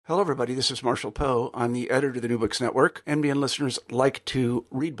Hello, everybody. This is Marshall Poe. I'm the editor of the New Books Network. NBN listeners like to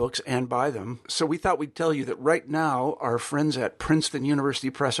read books and buy them. So we thought we'd tell you that right now, our friends at Princeton University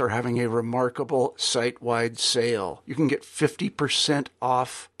Press are having a remarkable site-wide sale. You can get 50%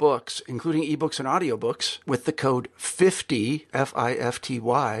 off books, including ebooks and audiobooks, with the code 50,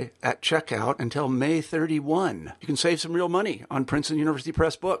 F-I-F-T-Y, at checkout until May 31. You can save some real money on Princeton University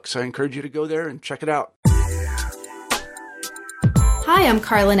Press books. I encourage you to go there and check it out. Hi, I'm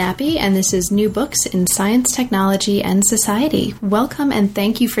Carla Nappi, and this is New Books in Science, Technology, and Society. Welcome and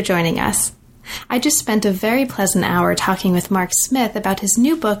thank you for joining us. I just spent a very pleasant hour talking with Mark Smith about his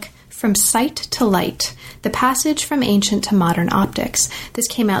new book, From Sight to Light, The Passage from Ancient to Modern Optics. This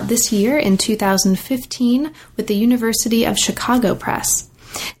came out this year in 2015 with the University of Chicago Press.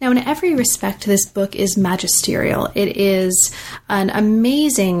 Now, in every respect, this book is magisterial. It is an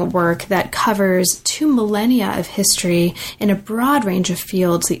amazing work that covers 2 millennia of history in a broad range of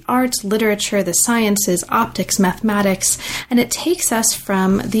fields, the arts, literature, the sciences, optics, mathematics, and it takes us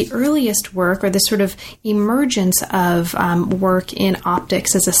from the earliest work, or the sort of emergence of work in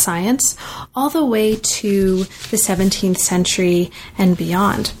optics as a science, all the way to the 17th century and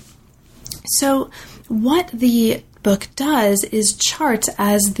beyond. So what the book does is charts,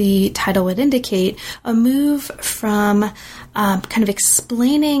 as the title would indicate, a move from kind of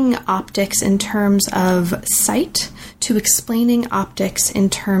explaining optics in terms of sight to explaining optics in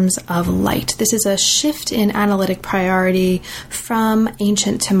terms of light. This is a shift in analytic priority from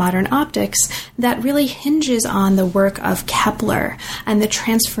ancient to modern optics that really hinges on the work of Kepler and the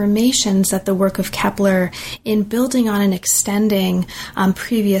transformations that the work of Kepler, in building on and extending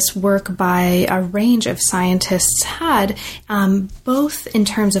previous work by a range of scientists, had, both in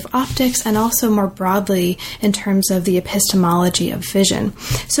terms of optics and also more broadly in terms of the epistemology of vision.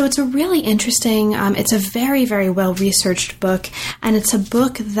 So it's a really interesting, it's a very, very well-researched book, and it's a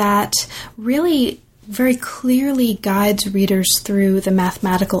book that really very clearly guides readers through the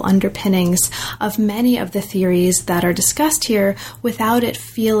mathematical underpinnings of many of the theories that are discussed here without it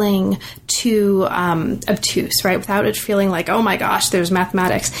feeling too obtuse, right? Without it feeling like, oh my gosh, there's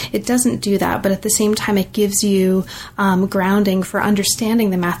mathematics. It doesn't do that, but at the same time, it gives you grounding for understanding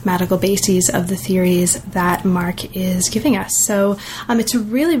the mathematical bases of the theories that Mark is giving us. So it's a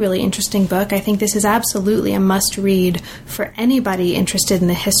really, really interesting book. I think this is absolutely a must-read for anybody interested in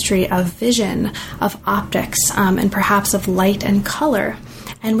the history of vision, of optics, and perhaps of light and color.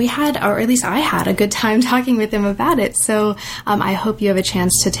 And we had, or at least I had, a good time talking with him about it. So I hope you have a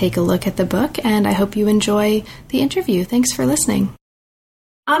chance to take a look at the book, and I hope you enjoy the interview. Thanks for listening.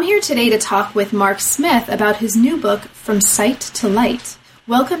 I'm here today to talk with Mark Smith about his new book, From Sight to Light.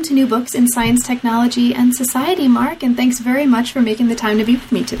 Welcome to New Books in Science, Technology, and Society, Mark, and thanks very much for making the time to be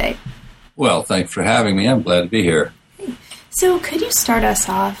with me today. Well, thanks for having me. I'm glad to be here. So could you start us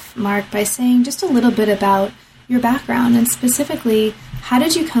off, Mark, by saying just a little bit about your background, and specifically, how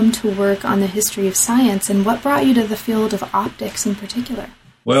did you come to work on the history of science, and what brought you to the field of optics in particular?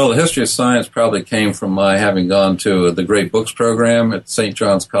 Well, the history of science probably came from my having gone to the Great Books program at St.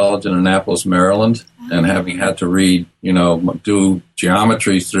 John's College in Annapolis, Maryland, and having had to read, do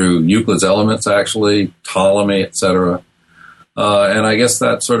geometry through Euclid's Elements, actually, Ptolemy, etc. And I guess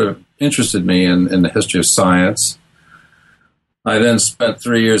that sort of interested me in the history of science. I then spent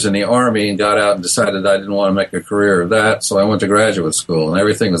 3 years in the Army and got out and decided I didn't want to make a career of that, so I went to graduate school, and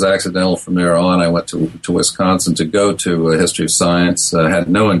everything was accidental from there on. I went to Wisconsin to go to a history of science. I had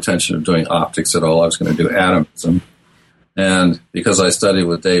no intention of doing optics at all. I was going to do atomism. And because I studied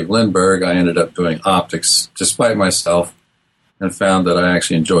with Dave Lindbergh, I ended up doing optics despite myself and found that I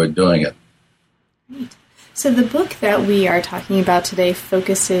actually enjoyed doing it. Great. So the book that we are talking about today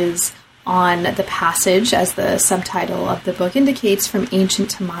focuses on the passage, as the subtitle of the book indicates, from ancient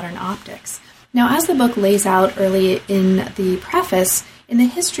to modern optics. Now, as the book lays out early in the preface, in the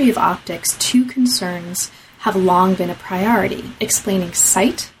history of optics, 2 concerns have long been a priority: explaining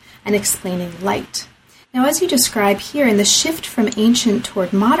sight and explaining light. Now, as you describe here, in the shift from ancient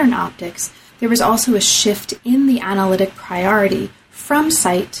toward modern optics, there was also a shift in the analytic priority from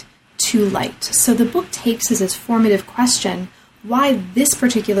sight to light. So the book takes as its formative question, why this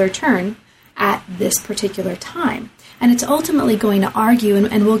particular turn at this particular time? And it's ultimately going to argue,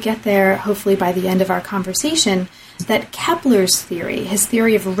 and we'll get there hopefully by the end of our conversation, that Kepler's theory, his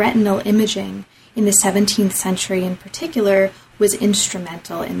theory of retinal imaging in the 17th century in particular, was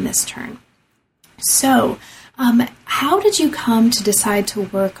instrumental in this turn. So, how did you come to decide to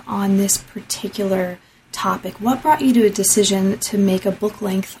work on this particular topic? What brought you to a decision to make a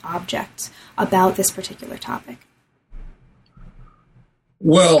book-length object about this particular topic?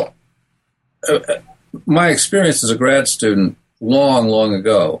 Well, my experience as a grad student long, long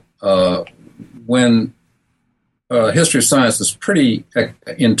ago, when history of science was pretty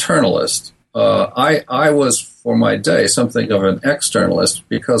internalist, I was, for my day, something of an externalist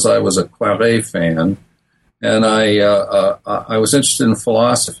because I was a Poiret fan, and I was interested in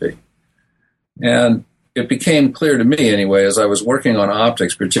philosophy. And it became clear to me, anyway, as I was working on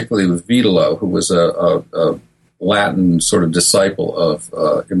optics, particularly with Vitalo, who was a Latin sort of disciple of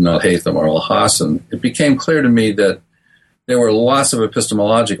Ibn al-Haytham or al-Hasan, it became clear to me that there were lots of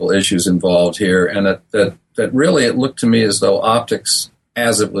epistemological issues involved here, and that really it looked to me as though optics,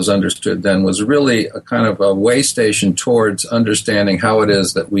 as it was understood then, was really a kind of a way station towards understanding how it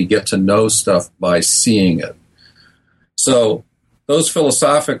is that we get to know stuff by seeing it. So those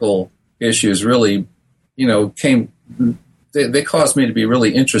philosophical issues really, they caused me to be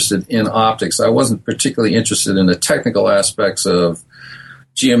really interested in optics. I wasn't particularly interested in the technical aspects of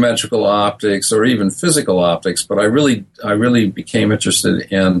geometrical optics or even physical optics, but I really became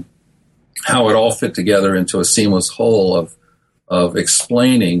interested in how it all fit together into a seamless whole of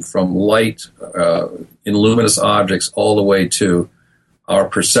explaining from light in luminous objects all the way to our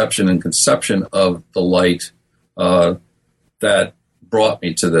perception and conception of the light that brought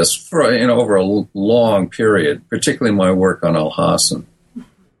me to this for over a long period, particularly my work on Al-Hasan.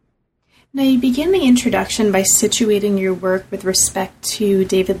 Now, you begin the introduction by situating your work with respect to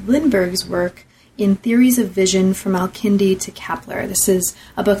David Lindbergh's work in Theories of Vision from Al-Kindi to Kepler. This is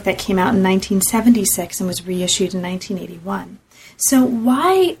a book that came out in 1976 and was reissued in 1981. So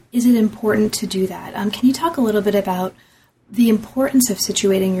why is it important to do that? Can you talk a little bit about the importance of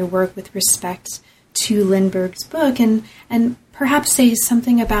situating your work with respect to Lindbergh's book and perhaps say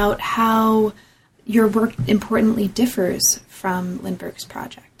something about how your work importantly differs from Lindbergh's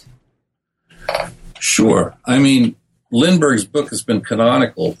project? Sure. I mean, Lindbergh's book has been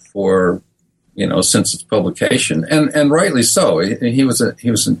canonical for, since its publication, and rightly so. He was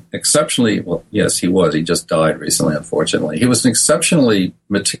an exceptionally, well, yes, he was. He just died recently, unfortunately. He was an exceptionally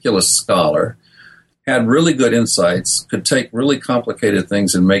meticulous scholar, had really good insights, could take really complicated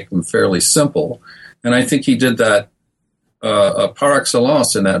things and make them fairly simple. And I think he did that par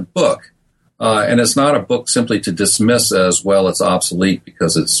excellence in that book. And it's not a book simply to dismiss as, well, it's obsolete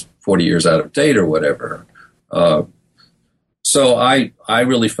because it's 40 years out of date or whatever. So I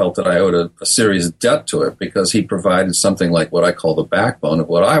really felt that I owed a serious debt to it because he provided something like what I call the backbone of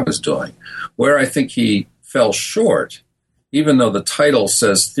what I was doing. Where I think he fell short, even though the title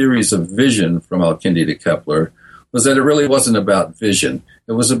says Theories of Vision from Al-Kindi to Kepler, was that it really wasn't about vision.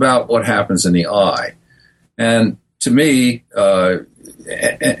 It was about what happens in the eye. And to me,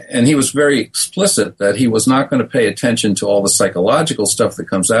 and he was very explicit that he was not going to pay attention to all the psychological stuff that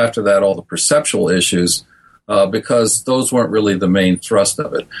comes after that, all the perceptual issues, because those weren't really the main thrust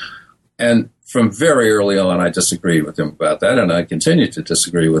of it. And from very early on, I disagreed with him about that, and I continue to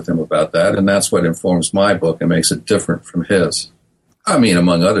disagree with him about that, and that's what informs my book and makes it different from his. I mean,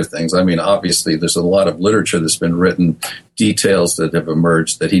 among other things. I mean, obviously, there's a lot of literature that's been written, details that have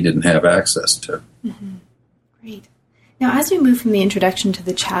emerged that he didn't have access to. Mm-hmm. Great. Now, as we move from the introduction to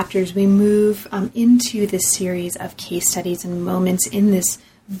the chapters, we move into this series of case studies and moments in this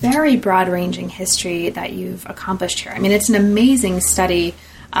very broad-ranging history that you've accomplished here. I mean, it's an amazing study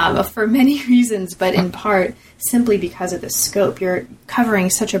for many reasons, but in part simply because of the scope. You're covering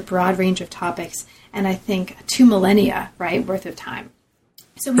such a broad range of topics, and I think 2 millennia, right, worth of time.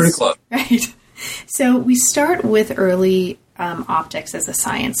 So pretty close. Right. So we start with early optics as a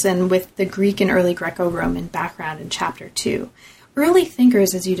science, and with the Greek and early Greco-Roman background in Chapter 2. Early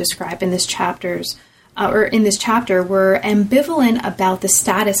thinkers, as you describe in this chapter, were ambivalent about the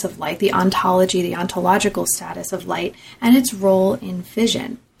status of light, the ontology, the ontological status of light, and its role in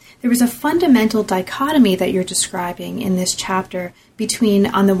vision. There was a fundamental dichotomy that you're describing in this chapter between,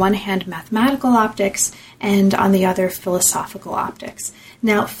 on the one hand, mathematical optics and, on the other, philosophical optics.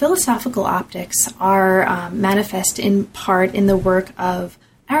 Now, philosophical optics are manifest in part in the work of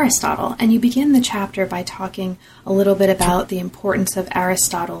Aristotle, and you begin the chapter by talking a little bit about the importance of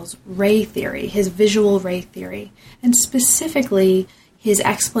Aristotle's ray theory, his visual ray theory, and specifically his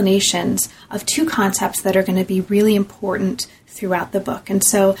explanations of 2 concepts that are going to be really important throughout the book. And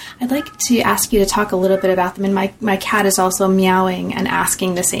so I'd like to ask you to talk a little bit about them. And my cat is also meowing and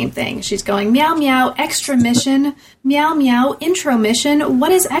asking the same thing. She's going, meow, meow, extra mission, meow, meow, intro mission.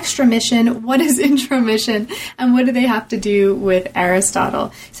 What is extra mission? What is intro mission? And what do they have to do with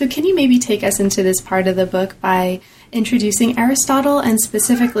Aristotle? So can you maybe take us into this part of the book by introducing Aristotle and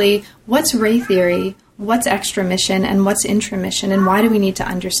specifically what's ray theory, what's extra mission, and what's intramission, and why do we need to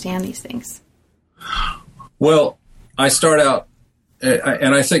understand these things? Well, I start out,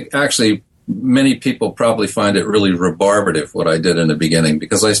 and I think actually many people probably find it really rebarbative what I did in the beginning,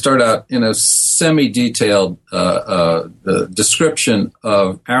 because I start out in a semi-detailed description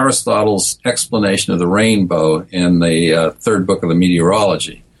of Aristotle's explanation of the rainbow in the third book of the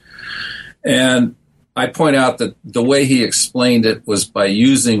Meteorology. And I point out that the way he explained it was by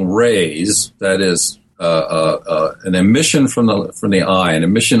using rays, that is, an emission from the eye, an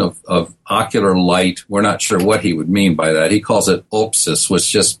emission of ocular light. We're not sure what he would mean by that. He calls it opsis, which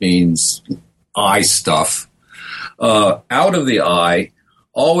just means eye stuff, out of the eye,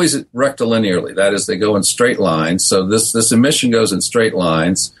 always rectilinearly. That is, they go in straight lines. So this emission goes in straight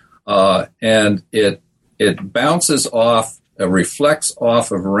lines, and it bounces off, reflects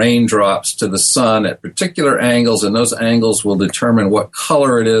off of raindrops to the sun at particular angles, and those angles will determine what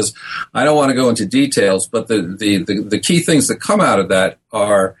color it is. I don't want to go into details, but the key things that come out of that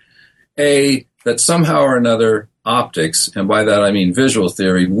are, A, that somehow or another optics, and by that I mean visual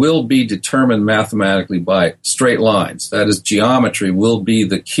theory, will be determined mathematically by straight lines. That is, geometry will be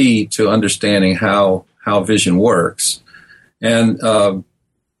the key to understanding how vision works. And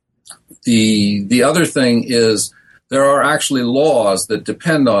the other thing is, there are actually laws that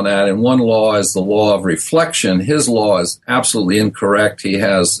depend on that, and one law is the law of reflection. His law is absolutely incorrect. He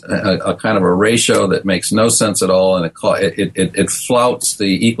has a kind of a ratio that makes no sense at all, and it flouts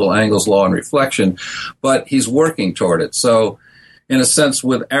the equal angles law in reflection, but he's working toward it. So, in a sense,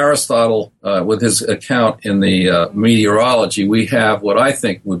 with Aristotle, with his account in the Meteorology, we have what I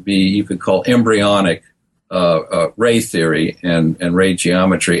think would be, you could call, embryonic ray theory and ray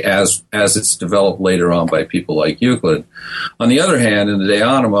geometry as it's developed later on by people like Euclid. On the other hand, in the De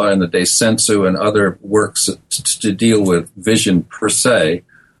Anima and the De Sensu and other works to deal with vision per se,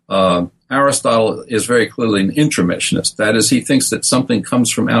 Aristotle is very clearly an intromissionist. That is, he thinks that something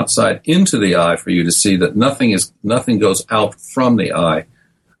comes from outside into the eye for you to see, that nothing goes out from the eye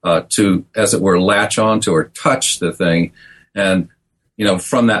to, as it were, latch onto or touch the thing. And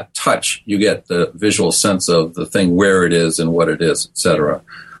from that touch, you get the visual sense of the thing, where it is and what it is, etc.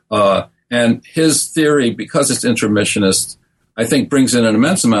 And his theory, because it's intromissionist, I think brings in an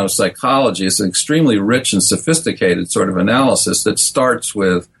immense amount of psychology. It's an extremely rich and sophisticated sort of analysis that starts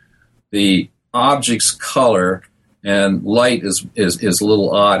with the object's color, and light is a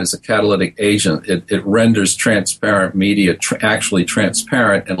little odd as a catalytic agent. It renders transparent media actually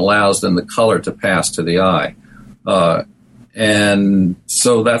transparent and allows then the color to pass to the eye. And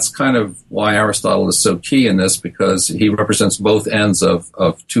so that's kind of why Aristotle is so key in this, because he represents both ends of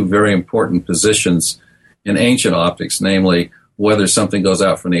two very important positions in ancient optics, namely whether something goes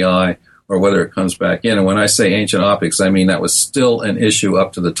out from the eye or whether it comes back in. And when I say ancient optics, I mean that was still an issue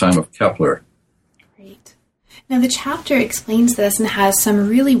up to the time of Kepler. Great. Now, the chapter explains this and has some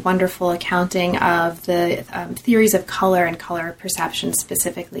really wonderful accounting of the theories of color and color perception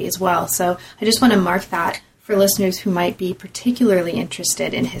specifically as well. So I just want to mark that for listeners who might be particularly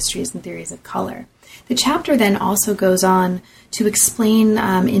interested in histories and theories of color. The chapter then also goes on to explain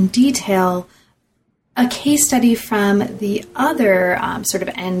in detail a case study from the other sort of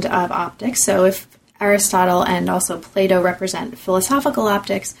end of optics. So if Aristotle and also Plato represent philosophical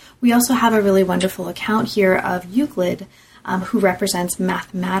optics, we also have a really wonderful account here of Euclid, who represents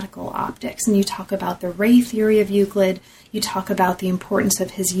mathematical optics. And you talk about the ray theory of Euclid. You talk about the importance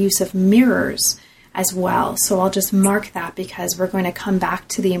of his use of mirrors as well. So I'll just mark that, because we're going to come back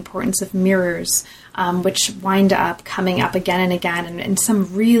to the importance of mirrors, which wind up coming up again and again and in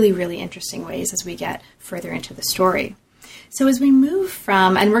some really, really interesting ways as we get further into the story. So as we move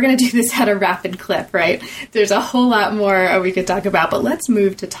from, and we're going to do this at a rapid clip, right? There's a whole lot more we could talk about, but let's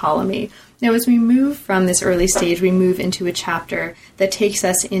move to Ptolemy. Now, as we move from this early stage, we move into a chapter that takes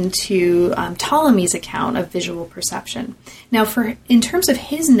us into Ptolemy's account of visual perception. Now, in terms of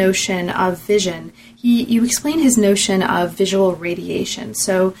his notion of vision, you explain his notion of visual radiation.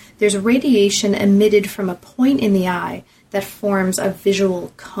 So there's radiation emitted from a point in the eye that forms a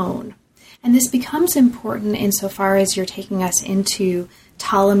visual cone. And this becomes important insofar as you're taking us into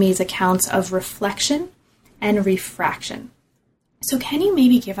Ptolemy's accounts of reflection and refraction. So can you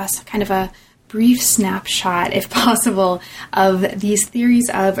maybe give us kind of a brief snapshot, if possible, of these theories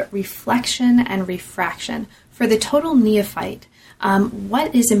of reflection and refraction? For the total neophyte,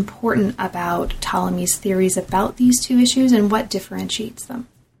 what is important about Ptolemy's theories about these two issues, and what differentiates them?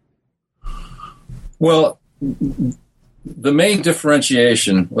 Well, the main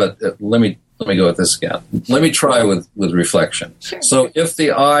differentiation, let me go with this again. Let me try with reflection. Sure. So if the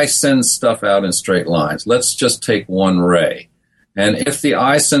eye sends stuff out in straight lines, let's just take one ray. And if the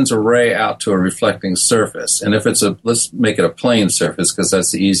eye sends a ray out to a reflecting surface, and if let's make it a plane surface because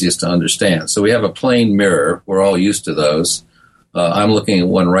that's the easiest to understand. So we have a plane mirror. We're all used to those. I'm looking at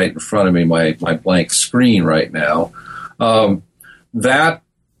one right in front of me, my blank screen right now. That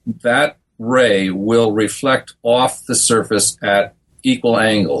ray will reflect off the surface at equal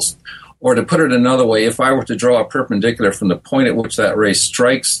angles. Or to put it another way, if I were to draw a perpendicular from the point at which that ray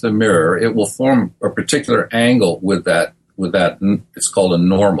strikes the mirror, it will form a particular angle with that, it's called a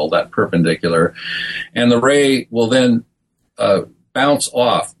normal, that perpendicular. And the ray will then bounce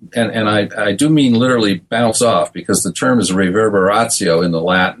off. And I do mean literally bounce off, because the term is reverberatio in the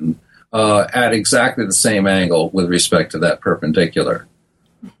Latin, at exactly the same angle with respect to that perpendicular.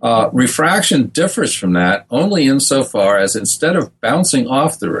 Refraction differs from that only insofar as instead of bouncing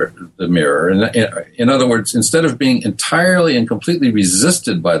off the mirror, in other words, instead of being entirely and completely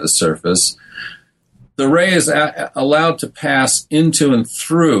resisted by the surface, the ray is allowed to pass into and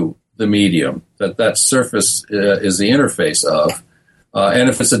through the medium that surface is the interface of. And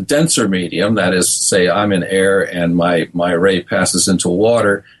if it's a denser medium, that is, say, I'm in air and my ray passes into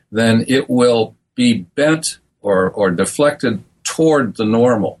water, then it will be bent or deflected toward the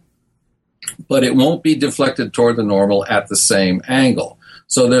normal. But it won't be deflected toward the normal at the same angle.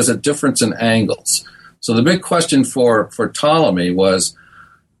 So there's a difference in angles. So the big question for Ptolemy was,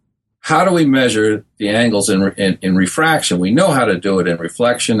 how do we measure the angles in refraction? We know how to do it in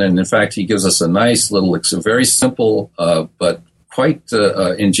reflection, and in fact, he gives us a nice little, it's a very simple but quite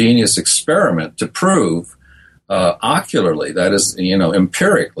ingenious experiment to prove ocularly, that is,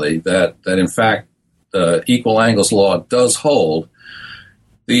 empirically, that in fact the equal angles law does hold.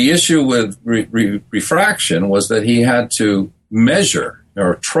 The issue with refraction was that he had to measure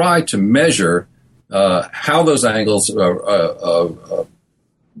or try to measure how those angles, how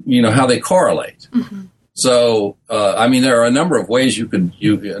they correlate. Mm-hmm. So, there are a number of ways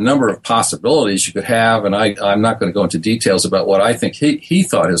a number of possibilities you could have, and I'm not going to go into details about what I think he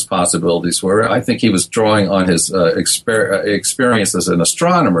thought his possibilities were. I think he was drawing on his experience as an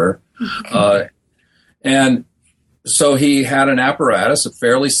astronomer, and so he had an apparatus, a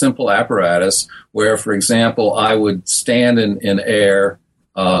fairly simple apparatus, where, for example, I would stand in air,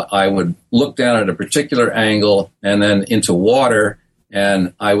 I would look down at a particular angle and then into water,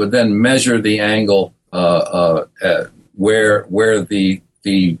 and I would then measure the angle where the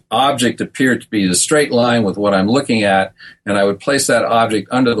object appeared to be the straight line with what I'm looking at, and I would place that object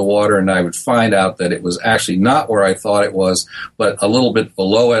under the water, and I would find out that it was actually not where I thought it was, but a little bit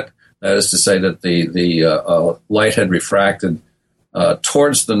below it. That is to say that the light had refracted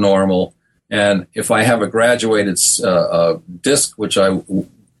towards the normal, and if I have a graduated disk, which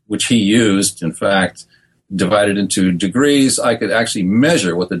he used, in fact, divided into degrees, I could actually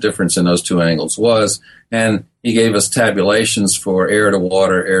measure what the difference in those two angles was. And he gave us tabulations for air to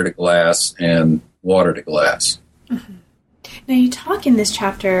water, air to glass, and water to glass. Mm-hmm. Now, you talk in this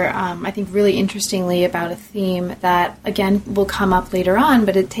chapter, I think really interestingly, about a theme that, again, will come up later on,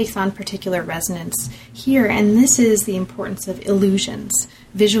 but it takes on particular resonance here. And this is the importance of illusions,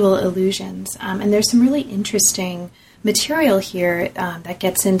 visual illusions. And there's some really interesting material here that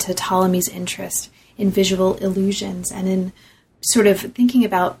gets into Ptolemy's interest in visual illusions and in sort of thinking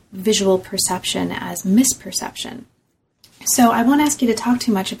about visual perception as misperception. So I won't ask you to talk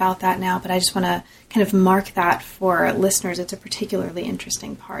too much about that now, but I just want to kind of mark that for listeners. It's a particularly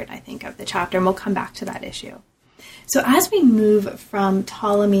interesting part, I think, of the chapter, and we'll come back to that issue. So as we move from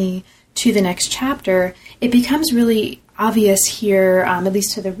Ptolemy to the next chapter, it becomes really obvious here, at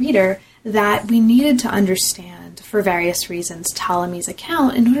least to the reader, that we needed to understand, for various reasons, Ptolemy's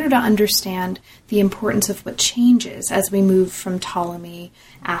account in order to understand the importance of what changes as we move from Ptolemy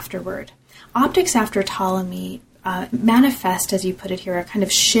afterward. Optics after Ptolemy manifest, as you put it here, a kind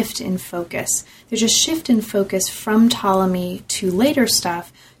of shift in focus. There's a shift in focus from Ptolemy to later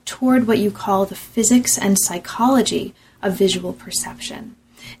stuff toward what you call the physics and psychology of visual perception.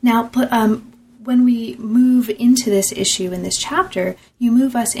 Now, when we move into this issue in this chapter, you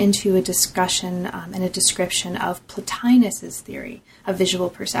move us into a discussion and a description of Plotinus's theory of visual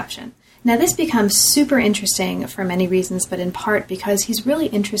perception. Now, this becomes super interesting for many reasons, but in part because he's really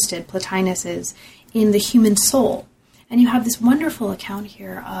interested, Plotinus is, in the human soul. And you have this wonderful account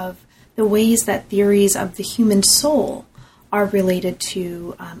here of the ways that theories of the human soul are related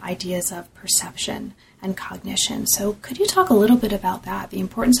to ideas of perception and cognition. So could you talk a little bit about that, the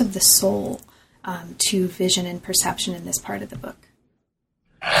importance of the soul to vision and perception in this part of the book?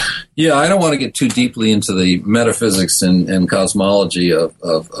 Yeah, I don't want to get too deeply into the metaphysics and cosmology of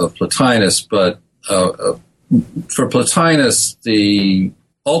Plotinus, but for Plotinus, the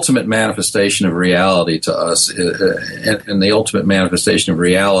ultimate manifestation of reality to us, and the ultimate manifestation of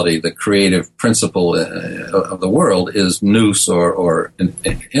reality, the creative principle of the world, is nous or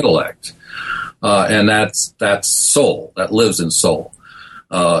intellect. and that's soul, that lives in soul.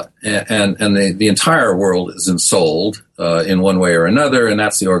 And the entire world is ensouled in one way or another, and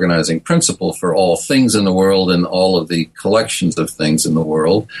that's the organizing principle for all things in the world and all of the collections of things in the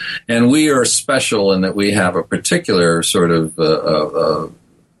world. And we are special in that we have a particular sort of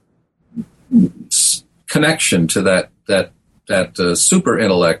connection to that super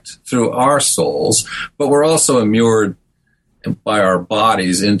intellect through our souls, but we're also immured by our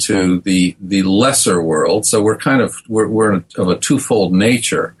bodies into the lesser world. So we're of a twofold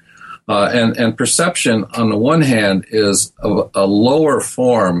nature. And perception, on the one hand, is a lower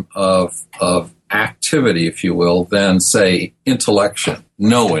form of activity, if you will, than, say, intellection,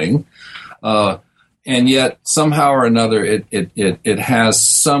 knowing. And yet, somehow or another, it has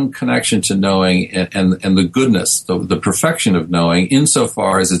some connection to knowing and the goodness, the perfection of knowing,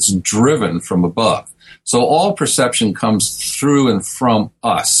 insofar as it's driven from above. So all perception comes through and from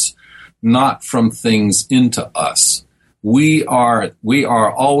us, not from things into us. We are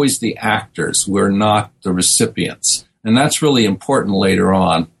always the actors. We're not the recipients. And that's really important later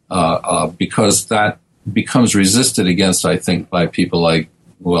on, because that becomes resisted against, I think, by people like,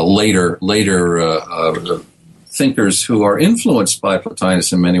 later thinkers who are influenced by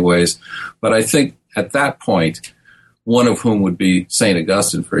Plotinus in many ways. But I think at that point, one of whom would be St.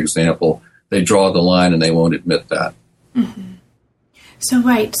 Augustine, for example, they draw the line and they won't admit that. Mm-hmm.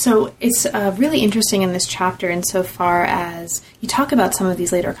 So it's really interesting in this chapter insofar as you talk about some of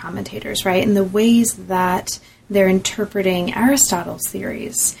these later commentators, right, and the ways that they're interpreting Aristotle's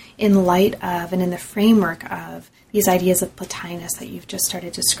theories in light of and in the framework of these ideas of Plotinus that you've just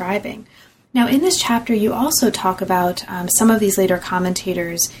started describing. Now, in this chapter, you also talk about some of these later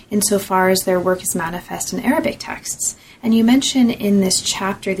commentators insofar as their work is manifest in Arabic texts. And you mention in this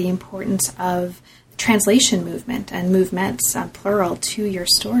chapter the importance of translation movement and movements, plural, to your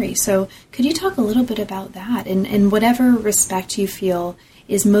story. So could you talk a little bit about that in whatever respect you feel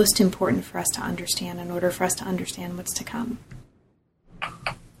is most important for us to understand in order for us to understand what's to come?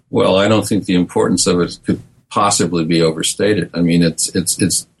 Well, I don't think the importance of it could possibly be overstated. I mean,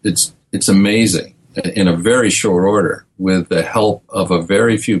 it's amazing in a very short order, with the help of a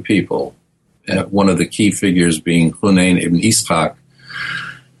very few people, one of the key figures being Hunayn ibn Ishaq,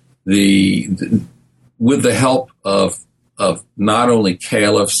 with the help of not only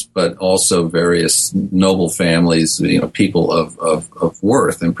caliphs but also various noble families, people of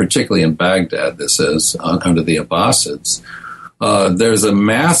worth, and particularly in Baghdad, this is under the Abbasids. There's a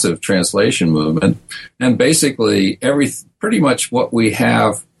massive translation movement, and basically pretty much what we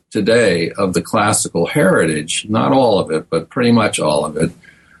have today of the classical heritage, not all of it, but pretty much all of it,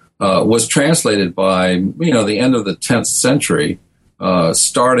 was translated by, the end of the 10th century,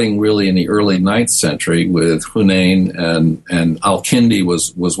 starting really in the early 9th century with Hunayn, and Al-Kindi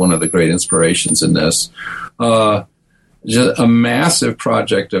was one of the great inspirations in this. Just a massive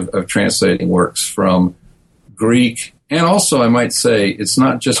project of translating works from Greek, and also I might say it's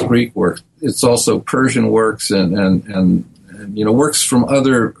not just Greek works, it's also Persian works and works from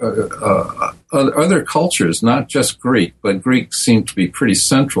other cultures, not just Greek, but Greek seemed to be pretty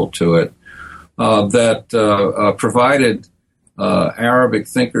central to it, that provided Arabic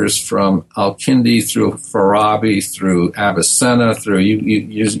thinkers from Al-Kindi through Farabi, through Avicenna, through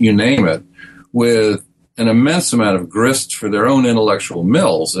you name it, with an immense amount of grist for their own intellectual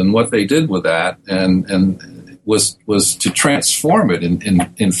mills. And what they did with that and was to transform it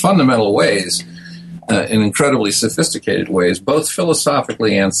in fundamental ways, in incredibly sophisticated ways, both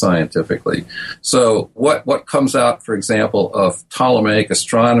philosophically and scientifically. So what comes out, for example, of Ptolemaic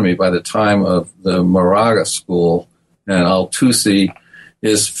astronomy by the time of the Moraga school and Al-Tusi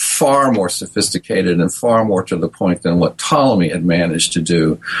is far more sophisticated and far more to the point than what Ptolemy had managed to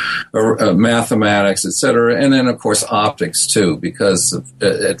do, mathematics, etc., and then of course optics too, because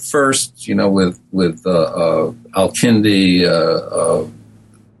at first, with Al-Kindi,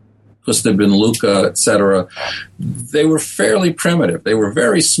 Gustav bin Lucca, etc., they were fairly primitive. They were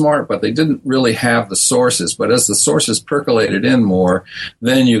very smart, but they didn't really have the sources. But as the sources percolated in more,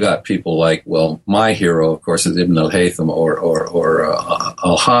 then you got people like, my hero, of course, is Ibn al-Haytham or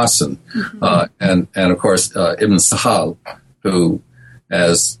Al-Hasan, and of course Ibn Sahal, who,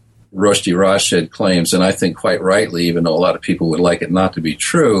 as Rushdie Rashid claims, and I think quite rightly, even though a lot of people would like it not to be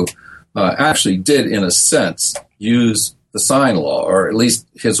true, actually did, in a sense, use the sign law, or at least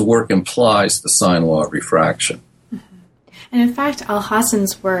his work implies the sign law of refraction. Mm-hmm. And in fact,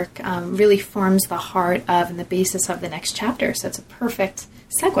 Al-Hasan's work really forms the heart of and the basis of the next chapter, so it's a perfect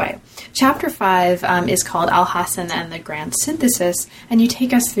segue. Chapter 5 is called Al-Hasan and the Grand Synthesis, and you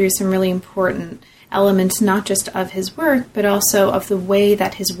take us through some really important elements not just of his work, but also of the way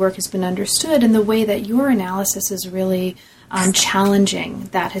that his work has been understood and the way that your analysis is really challenging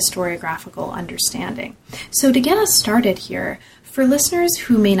that historiographical understanding. So to get us started here, for listeners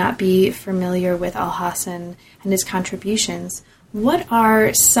who may not be familiar with Alhazen and his contributions, what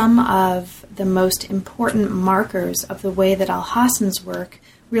are some of the most important markers of the way that Alhazen's work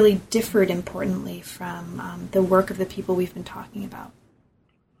really differed importantly from the work of the people we've been talking about?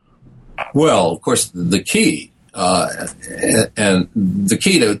 Well, of course, the key, and the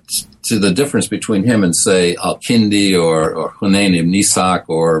key to the difference between him and, say, Al-Kindi or Hunayn ibn Ishaq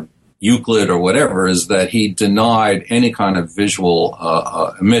or Euclid or whatever, is that he denied any kind of visual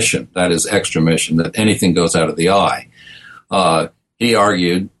emission, that is, extramission, that anything goes out of the eye. He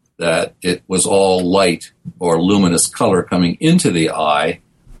argued that it was all light or luminous color coming into the eye,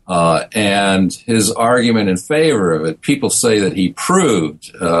 and his argument in favor of it, people say that he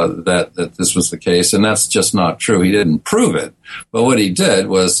proved that this was the case, and that's just not true. He didn't prove it, but what he did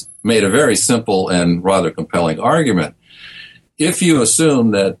was made a very simple and rather compelling argument. If you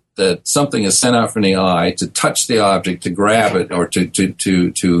assume that something is sent out from the eye to touch the object, to grab it, or to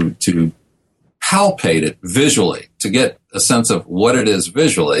palpate it visually, to get a sense of what it is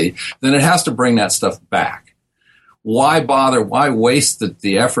visually, then it has to bring that stuff back. Why bother? Why waste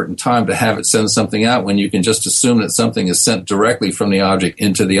the effort and time to have it send something out when you can just assume that something is sent directly from the object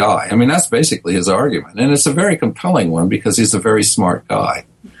into the eye? I mean, that's basically his argument. And it's a very compelling one because he's a very smart guy.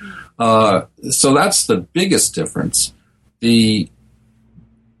 So that's the biggest difference. The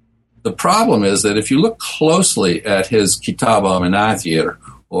problem is that if you look closely at his Kitab al-Manathir,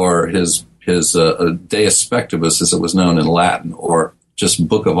 or his De Spectibus, as it was known in Latin, or just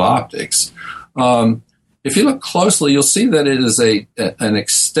Book of Optics, if you look closely, you'll see that it is an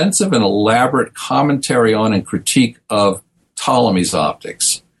extensive and elaborate commentary on and critique of Ptolemy's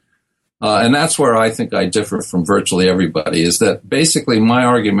optics. And that's where I think I differ from virtually everybody, is that basically my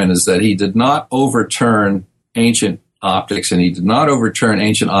argument is that he did not overturn ancient optics, and he did not overturn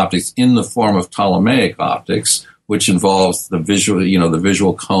ancient optics in the form of Ptolemaic optics, which involves the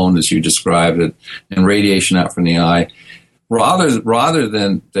visual cone, as you described it, and radiation out from the eye. Rather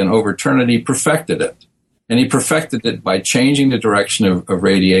than overturn it, he perfected it. And he perfected it by changing the direction of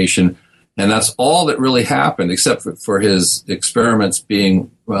radiation. And that's all that really happened, except for his experiments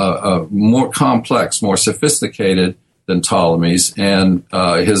being more complex, more sophisticated than Ptolemy's, and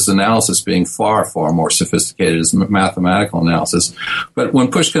his analysis being far, far more sophisticated, his mathematical analysis. But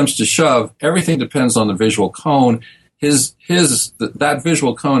when push comes to shove, everything depends on the visual cone. That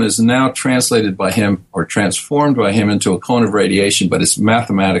visual cone is now translated by him, or transformed by him, into a cone of radiation, but it's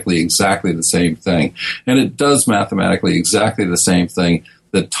mathematically exactly the same thing. And it does mathematically exactly the same thing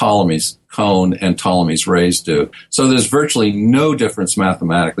that Ptolemy's cone and Ptolemy's rays do. So there's virtually no difference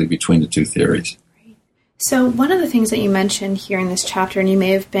mathematically between the two theories. So one of the things that you mentioned here in this chapter, and you may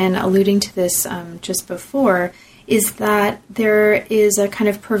have been alluding to this just before, is that there is a kind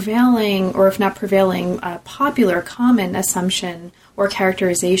of prevailing, or if not prevailing, popular common assumption or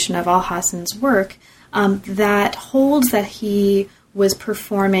characterization of Alhazen's work that holds that he was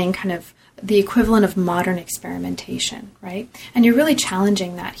performing kind of the equivalent of modern experimentation, right? And you're really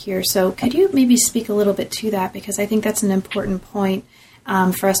challenging that here. So could you maybe speak a little bit to that? Because I think that's an important point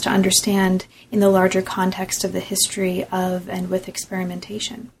for us to understand in the larger context of the history of and with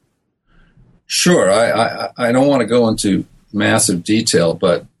experimentation. Sure. I don't want to go into massive detail,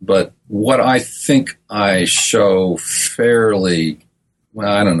 but what I think I show fairly, well,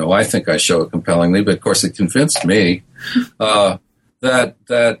 I don't know, I think I show it compellingly, but of course it convinced me that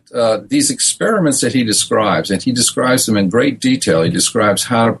these experiments that he describes, and he describes them in great detail. He describes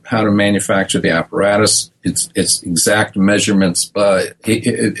how to manufacture the apparatus, its exact measurements.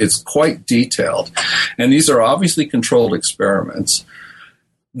 It's quite detailed. And these are obviously controlled experiments.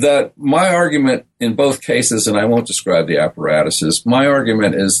 That my argument in both cases, and I won't describe the apparatuses, my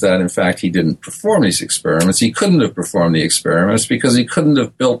argument is that, in fact, he didn't perform these experiments. He couldn't have performed the experiments because he couldn't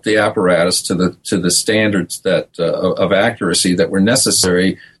have built the apparatus to the standards that of accuracy that were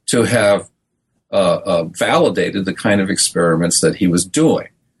necessary to have validated the kind of experiments that he was doing.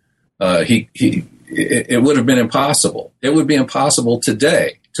 It would have been impossible. It would be impossible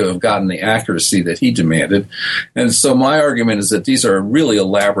today to have gotten the accuracy that he demanded. And so my argument is that these are really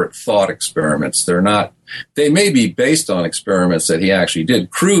elaborate thought experiments. They may be based on experiments that he actually did,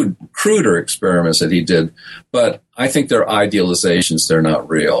 cruder experiments that he did, but I think they're idealizations. They're not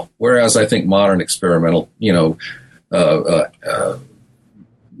real. Whereas I think modern experimental,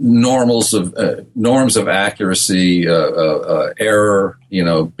 norms of accuracy, error,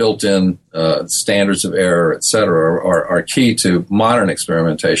 built-in standards of error, et cetera, are key to modern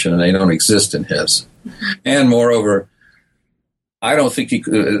experimentation, and they don't exist in his. And moreover, I don't think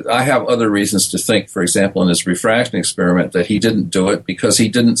I have other reasons to think, for example, in his refraction experiment, that he didn't do it because he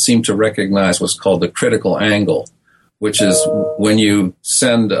didn't seem to recognize what's called the critical angle, which is when you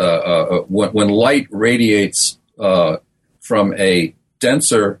send, when light radiates from a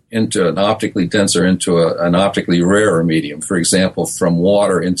denser into an optically denser into an optically rarer medium, for example, from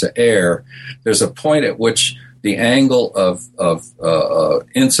water into air, there's a point at which the angle of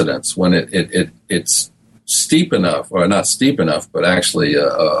incidence, when it's steep enough, or not steep enough, but actually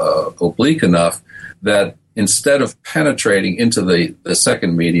oblique enough, that instead of penetrating into the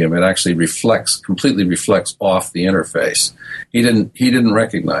second medium, it actually completely reflects off the interface. He didn't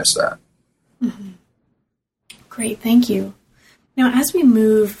recognize that. Mm-hmm. Great, thank you. Now, as we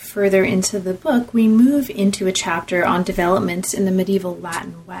move further into the book, we move into a chapter on developments in the medieval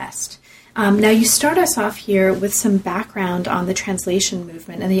Latin West. Now, you start us off here with some background on the translation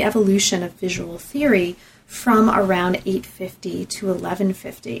movement and the evolution of visual theory from around 850 to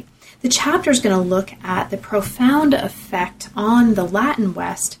 1150. The chapter is going to look at the profound effect on the Latin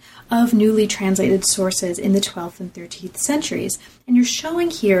West of newly translated sources in the 12th and 13th centuries. And you're showing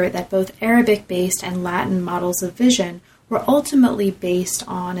here that both Arabic-based and Latin models of vision were ultimately based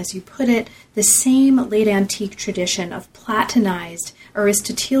on, as you put it, the same late antique tradition of Platonized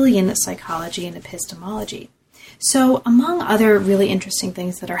Aristotelian psychology and epistemology. So among other really interesting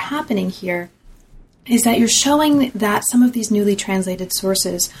things that are happening here is that you're showing that some of these newly translated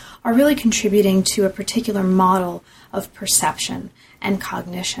sources are really contributing to a particular model of perception and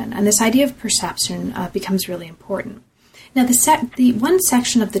cognition. And this idea of perception becomes really important. Now, the one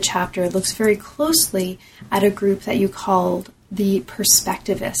section of the chapter looks very closely at a group that you called the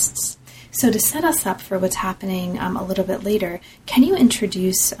perspectivists. So to set us up for what's happening a little bit later, can you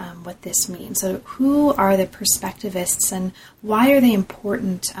introduce what this means? So who are the perspectivists, and why are they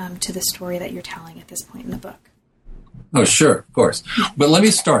important to the story that you're telling at this point in the book? Oh, sure, of course. But let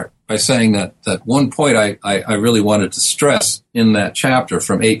me start by saying that one point I really wanted to stress in that chapter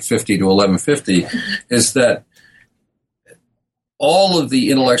from 850 to 1150 is that all of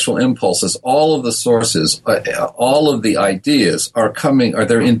the intellectual impulses, all of the sources, all of the ideas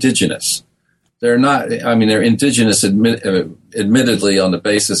they're indigenous. They're not, they're indigenous admittedly on the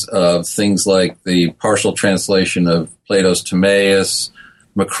basis of things like the partial translation of Plato's Timaeus,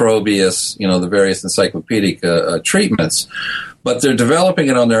 Macrobius, the various encyclopedic treatments. But they're developing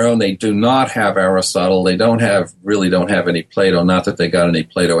it on their own. They do not have Aristotle. They really don't have any Plato. Not that they got any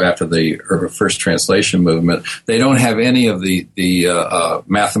Plato after the first translation movement. They don't have any of the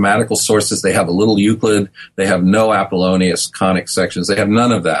mathematical sources. They have a little Euclid. They have no Apollonius conic sections. They have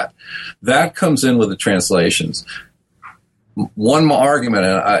none of that. That comes in with the translations. One more argument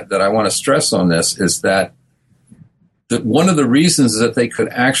that I want to stress on this is that one of the reasons that they could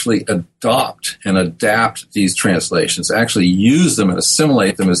actually adopt and adapt these translations, actually use them and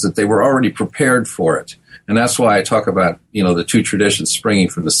assimilate them, is that they were already prepared for it. And that's why I talk about, the two traditions springing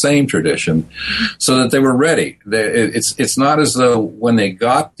from the same tradition, so that they were ready. It's not as though when they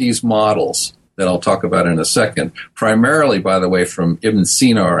got these models that I'll talk about in a second, primarily, by the way, from Ibn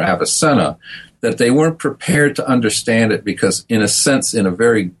Sina or Avicenna, that they weren't prepared to understand it because, in a sense, in a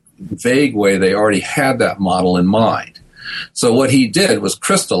very vague way, they already had that model in mind. So what he did was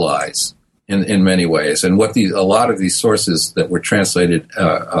crystallize in many ways, and what a lot of these sources that were translated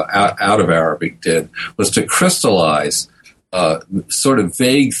out of Arabic did was to crystallize sort of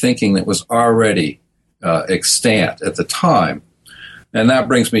vague thinking that was already extant at the time. And that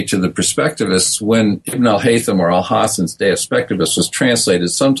brings me to the perspectivists. When Ibn al-Haytham or al-Hasan's De Aspectivus was translated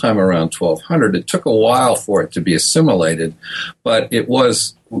sometime around 1200, it took a while for it to be assimilated, but it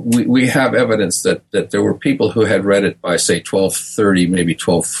was, we have evidence that there were people who had read it by, say, 1230, maybe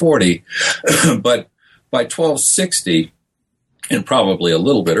 1240, but by 1260, and probably a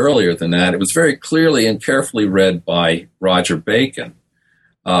little bit earlier than that, it was very clearly and carefully read by Roger Bacon.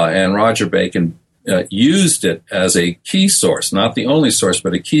 And Roger Bacon used it as a key source, not the only source,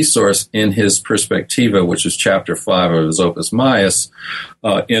 but a key source in his Perspectiva, which is chapter 5 of his Opus Maius,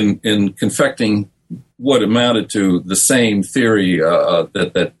 in confecting what amounted to the same theory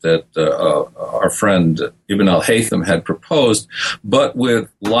that our friend Ibn al-Haytham had proposed, but with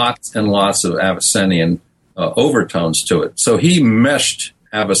lots and lots of Avicennian overtones to it. So he meshed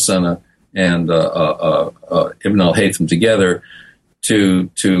Avicenna and Ibn al-Haytham together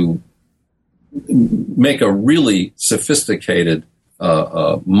to make a really sophisticated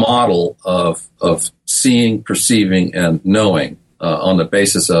model of seeing, perceiving, and knowing on the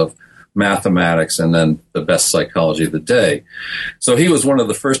basis of mathematics and then the best psychology of the day. So he was one of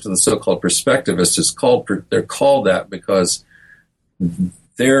the first of the so-called perspectivists. They're called that because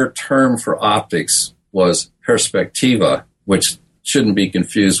their term for optics was perspectiva, which shouldn't be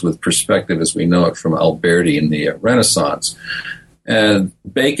confused with perspective as we know it from Alberti in the Renaissance. And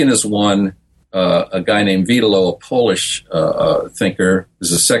Bacon is one. A guy named Vitalo, a Polish thinker,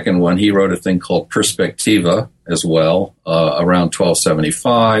 is the second one. He wrote a thing called Perspectiva as well, around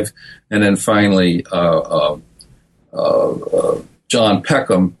 1275. And then finally, John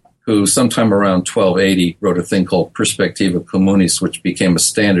Peckham, who sometime around 1280 wrote a thing called Perspectiva Communis, which became a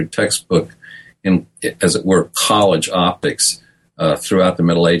standard textbook in, as it were, college optics throughout the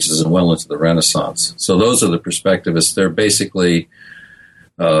Middle Ages and well into the Renaissance. So those are the perspectivists. They're basically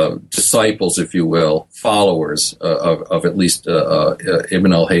disciples, if you will, followers of at least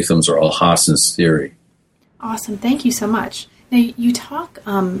Ibn al-Haytham's or al-Hasan's theory. Awesome. Thank you so much. Now, you talk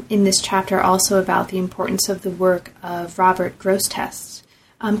in this chapter also about the importance of the work of Robert Grosseteste.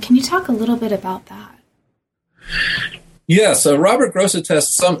 Can you talk a little bit about that? Yes, Robert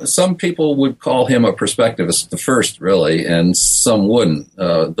Grosseteste, some people would call him a perspectivist, the first, really, and some wouldn't.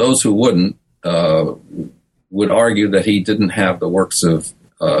 Those who wouldn't would argue that he didn't have the works of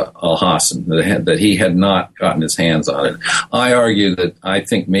al-Hasan, that he had not gotten his hands on it. I argue that I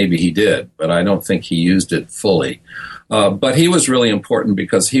think maybe he did, but I don't think he used it fully. But he was really important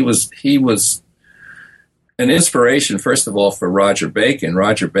because he was an inspiration, first of all, for Roger Bacon.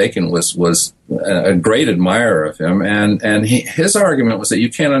 Roger Bacon was a great admirer of him, and his argument was that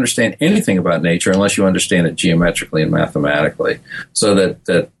you can't understand anything about nature unless you understand it geometrically and mathematically. So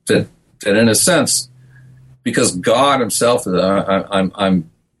that in a sense, because God himself,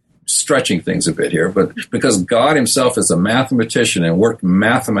 I'm stretching things a bit here, but because God himself is a mathematician and worked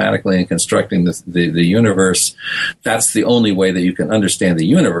mathematically in constructing the universe, that's the only way that you can understand the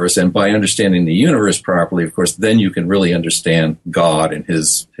universe. And by understanding the universe properly, of course, then you can really understand God and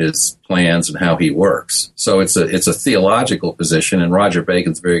his plans and how he works. So it's a theological position, and Roger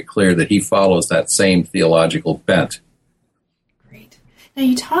Bacon's very clear that he follows that same theological bent. Great. Now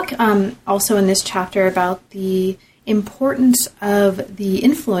you talk also in this chapter about the importance of the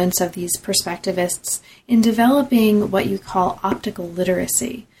influence of these perspectivists in developing what you call optical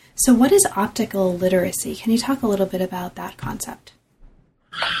literacy. So what is optical literacy? Can you talk a little bit about that concept?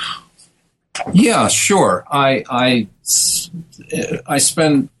 Yeah, sure. I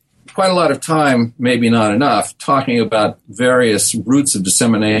spend quite a lot of time, maybe not enough, talking about various routes of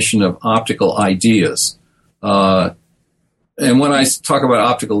dissemination of optical ideas. And when I talk about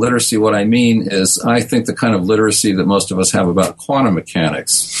optical literacy, what I mean is I think the kind of literacy that most of us have about quantum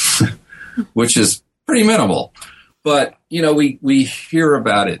mechanics, which is pretty minimal. But, we hear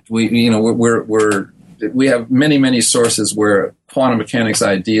about it. We have many sources where quantum mechanics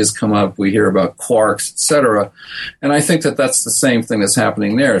ideas come up. We hear about quarks, etc. And I think that that's the same thing that's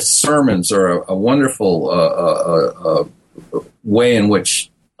happening there. Sermons are a wonderful way in which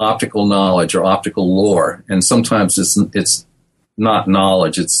optical knowledge or optical lore, and sometimes it's not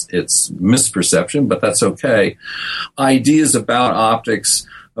knowledge, it's misperception, but that's okay. Ideas about optics,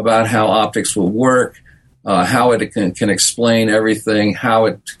 about how optics will work, how it can explain everything, how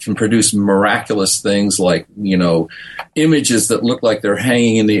it can produce miraculous things like, images that look like they're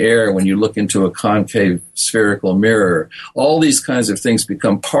hanging in the air when you look into a concave spherical mirror. All these kinds of things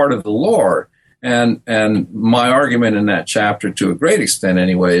become part of the lore. And my argument in that chapter, to a great extent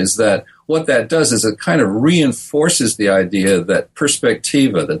anyway, is that what that does is it kind of reinforces the idea that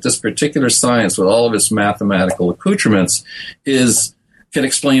perspectiva, that this particular science with all of its mathematical accoutrements can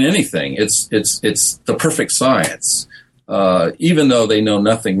explain anything. It's the perfect science, even though they know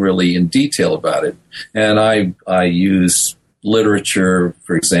nothing really in detail about it. And I use literature,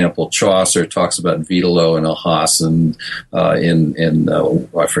 for example, Chaucer talks about Vitalo and al-Hasan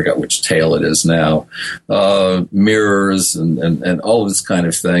I forgot which tale it is now, mirrors and all of this kind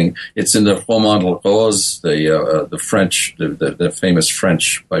of thing. It's in the Roman de Rose, the French, the famous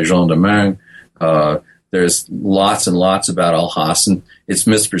French by Jean de Meung. There's lots and lots about al-Hasan. It's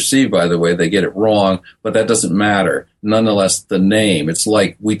misperceived, by the way. They get it wrong, but that doesn't matter. Nonetheless, the name. It's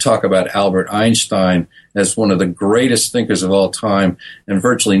like we talk about Albert Einstein as one of the greatest thinkers of all time, and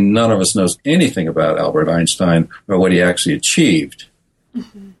virtually none of us knows anything about Albert Einstein or what he actually achieved.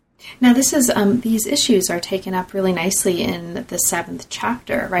 Mm-hmm. Now, this is these issues are taken up really nicely in the 7th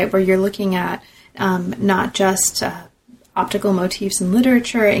chapter, right, where you're looking at not just optical motifs in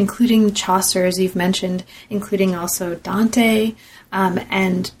literature, including Chaucer, as you've mentioned, including also Dante,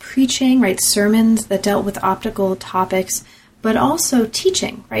 and preaching, right, sermons that dealt with optical topics, but also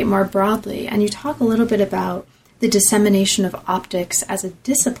teaching, right, more broadly. And you talk a little bit about the dissemination of optics as a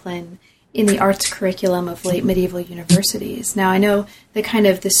discipline in the arts curriculum of late medieval universities. Now, I know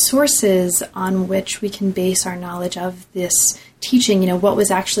the sources on which we can base our knowledge of this teaching, what was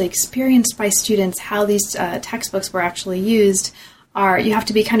actually experienced by students, how these textbooks were actually used, you have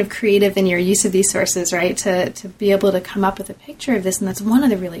to be kind of creative in your use of these sources, right, to be able to come up with a picture of this. And that's one of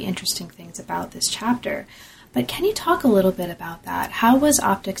the really interesting things about this chapter. But can you talk a little bit about that? How was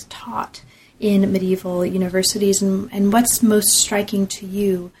optics taught in medieval universities, and what's most striking to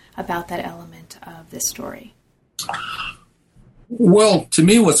you about that element of this story? Well, to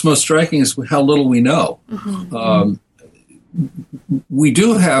me, what's most striking is how little we know. Mm-hmm. We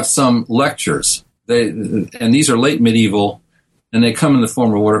do have some lectures, and these are late medieval, and they come in the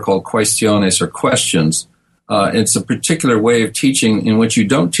form of what are called quaestiones, or questions. It's a particular way of teaching in which you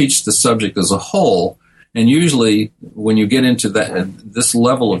don't teach the subject as a whole. And usually, when you get into this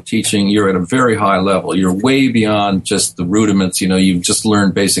level of teaching, you're at a very high level. You're way beyond just the rudiments. You've just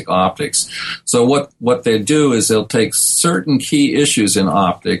learned basic optics. So what they do is they'll take certain key issues in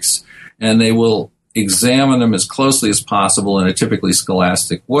optics, and they will examine them as closely as possible in a typically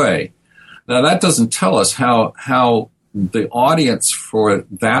scholastic way. Now, that doesn't tell us how the audience for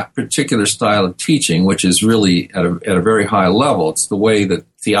that particular style of teaching, which is really at a very high level, it's the way that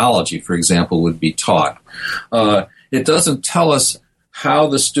theology, for example, would be taught. It doesn't tell us how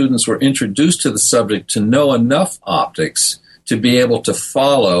the students were introduced to the subject to know enough optics to be able to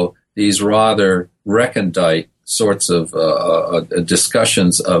follow these rather recondite sorts of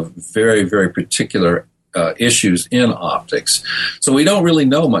discussions of very, very particular issues in optics. So we don't really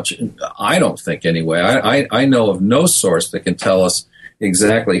know much, I don't think anyway. I know of no source that can tell us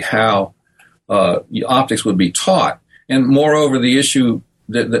exactly how optics would be taught. And moreover,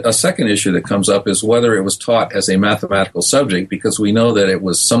 a second issue that comes up is whether it was taught as a mathematical subject, because we know that it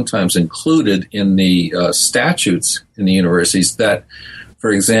was sometimes included in the statutes in the universities that,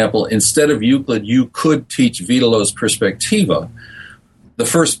 for example, instead of Euclid, you could teach Vitallo's Perspectiva, the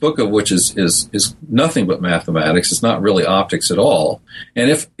first book of which is nothing but mathematics. It's not really optics at all.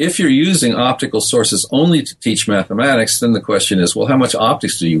 And if you're using optical sources only to teach mathematics, then the question is, well, how much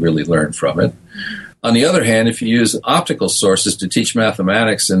optics do you really learn from it? On the other hand, if you use optical sources to teach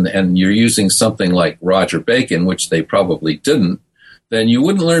mathematics and you're using something like Roger Bacon, which they probably didn't, then you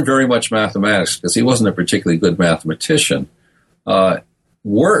wouldn't learn very much mathematics because he wasn't a particularly good mathematician.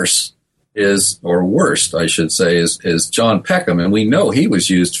 Worst, I should say, is John Peckham, and we know he was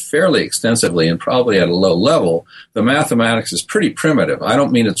used fairly extensively and probably at a low level. The mathematics is pretty primitive. I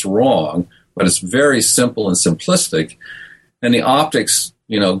don't mean it's wrong, but it's very simple and simplistic, and the optics,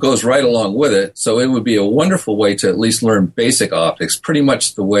 goes right along with it. So it would be a wonderful way to at least learn basic optics, pretty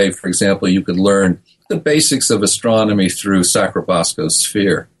much the way, for example, you could learn the basics of astronomy through Sacrobosco's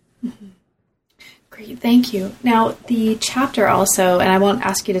sphere. Mm-hmm. Great, thank you. Now, the chapter also, and I won't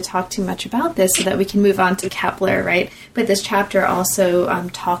ask you to talk too much about this so that we can move on to Kepler, right? But this chapter also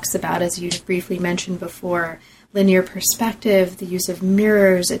talks about, as you briefly mentioned before, linear perspective, the use of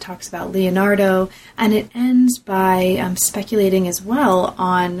mirrors. It talks about Leonardo, and it ends by speculating as well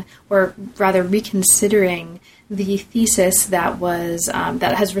on, or rather reconsidering, the thesis that was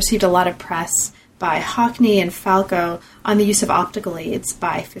that has received a lot of press by Hockney and Falco on the use of optical aids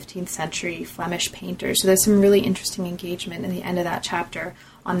by 15th century Flemish painters. So there's some really interesting engagement in the end of that chapter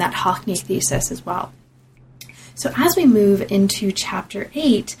on that Hockney thesis as well. So as we move into chapter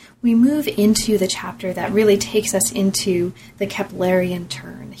 8, we move into the chapter that really takes us into the Keplerian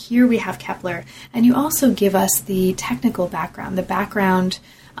turn. Here we have Kepler, and you also give us the technical background, the background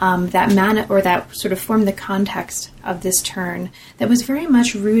that sort of formed the context of this turn that was very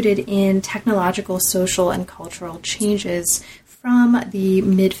much rooted in technological, social, and cultural changes from the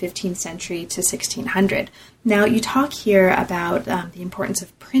mid-15th century to 1600. Now, you talk here about the importance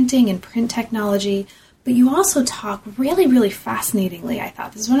of printing and print technology, but you also talk really, really fascinatingly, I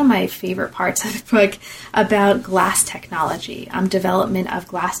thought, this is one of my favorite parts of the book, about glass technology, development of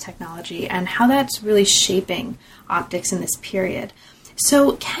glass technology, and how that's really shaping optics in this period.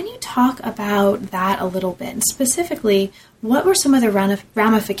 So can you talk about that a little bit? And specifically, what were some of the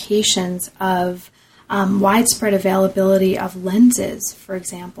ramifications of widespread availability of lenses, for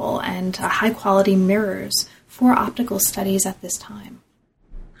example, and high-quality mirrors for optical studies at this time?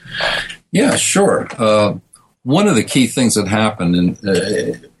 Yeah, sure. One of the key things that happened,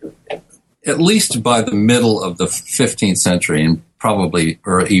 at least by the middle of the 15th century, and probably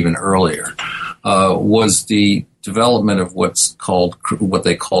even earlier, was the development of what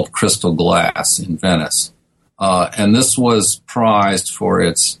they called crystal glass in Venice, and this was prized for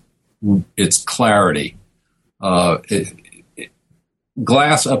its clarity.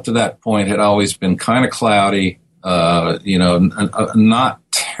 Glass up to that point had always been kind of cloudy, not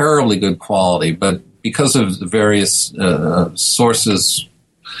terribly good quality, but because of the various sources,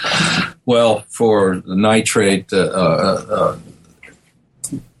 well, for the nitrate,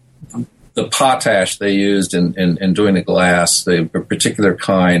 the potash they used in doing the glass, a particular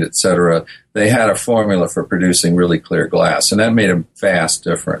kind, etc., they had a formula for producing really clear glass, and that made a vast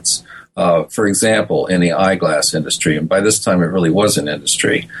difference. For example, in the eyeglass industry, and by this time it really was an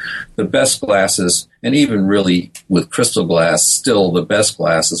industry, the best glasses, and even really with crystal glass, still the best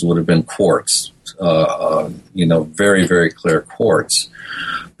glasses would have been quartz, very, very clear quartz.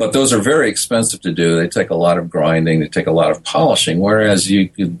 But those are very expensive to do. They take a lot of grinding. They take a lot of polishing, whereas you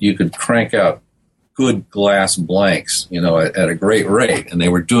could crank out good glass blanks, at a great rate. And they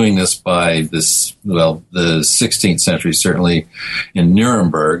were doing this by the 16th century, certainly in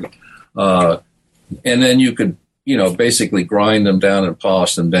Nuremberg. And then you could, basically grind them down and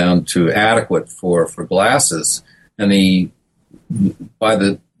polish them down to adequate for glasses. And by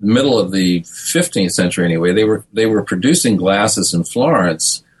the middle of the 15th century anyway, they were producing glasses in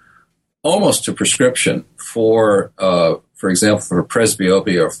Florence almost to prescription for example, for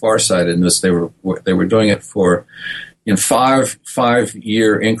presbyopia or farsightedness. They were doing it in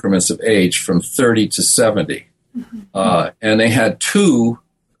 5-year increments of age from 30 to 70. And they had two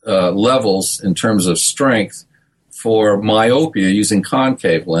levels in terms of strength for myopia using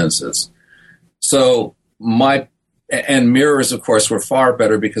concave lenses. So and mirrors, of course, were far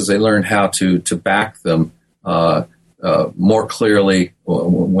better because they learned how to back them more clearly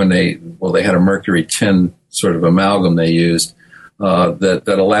when they had a mercury tin sort of amalgam they used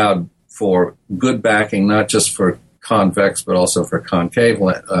that allowed for good backing, not just for convex but also for concave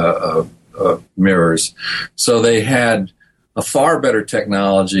mirrors. So they had a far better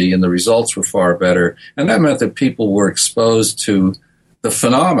technology, and the results were far better, and that meant that people were exposed to the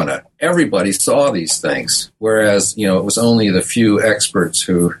phenomena. Everybody saw these things, whereas, it was only the few experts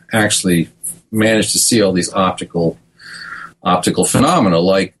who actually managed to see all these optical phenomena,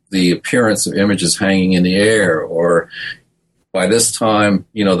 like the appearance of images hanging in the air, or by this time,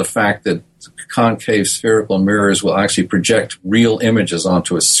 the fact that concave spherical mirrors will actually project real images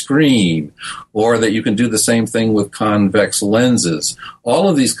onto a screen, or that you can do the same thing with convex lenses. All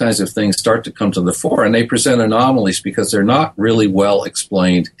of these kinds of things start to come to the fore, and they present anomalies because they're not really well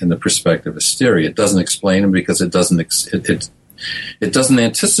explained in the perspectivist theory. It doesn't explain them because it doesn't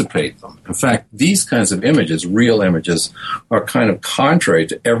anticipate them. In fact, these kinds of images, real images, are kind of contrary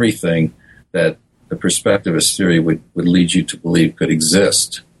to everything that the perspectivist theory would lead you to believe could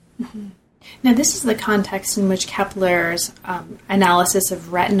exist. Mm-hmm. Now, this is the context in which Kepler's analysis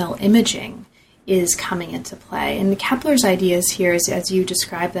of retinal imaging is coming into play. And Kepler's ideas here, as you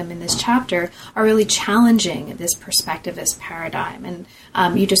describe them in this chapter, are really challenging this perspectivist paradigm. And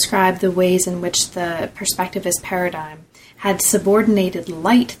you describe the ways in which the perspectivist paradigm had subordinated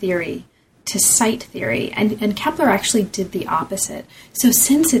light theory to sight theory, and Kepler actually did the opposite. So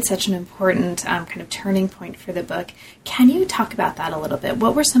since it's such an important kind of turning point for the book, can you talk about that a little bit?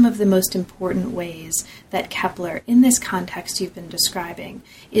 What were some of the most important ways that Kepler, in this context you've been describing,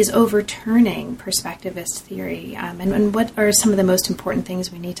 is overturning perspectivist theory, and what are some of the most important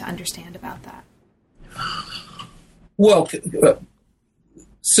things we need to understand about that? Well,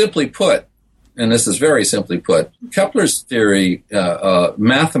 simply put, and this is very simply put, Kepler's theory,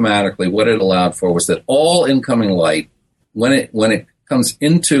 mathematically, what it allowed for was that all incoming light, when it comes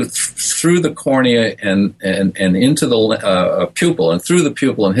through the cornea and into the pupil, and through the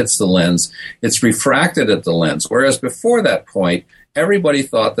pupil and hits the lens, it's refracted at the lens. Whereas before that point, everybody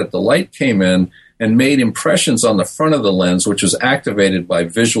thought that the light came in and made impressions on the front of the lens, which was activated by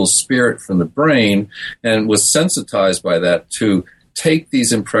visual spirit from the brain, and was sensitized by that to take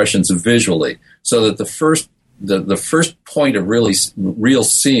these impressions visually, so that the first point of real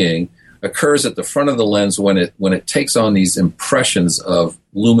seeing occurs at the front of the lens when it takes on these impressions of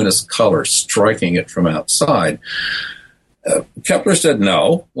luminous color striking it from outside. Kepler said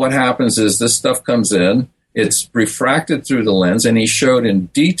no. What happens is this stuff comes in, it's refracted through the lens, and he showed in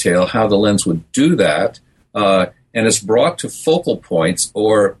detail how the lens would do that, and it's brought to focal points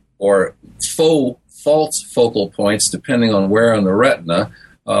or false focal points, depending on where on the retina.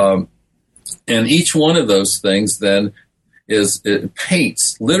 And each one of those things then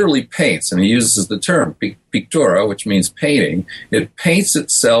literally paints, and he uses the term pictura, which means painting. It paints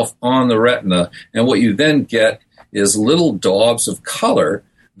itself on the retina, and what you then get is little daubs of color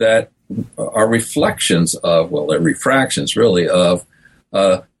that are reflections of, they're refractions really, of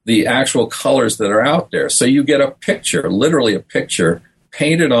the actual colors that are out there. So you get a picture, literally a picture,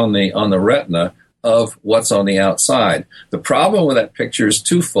 painted on the retina of what's on the outside. The problem with that picture is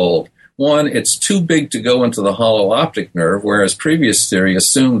twofold. One, it's too big to go into the hollow optic nerve, whereas previous theory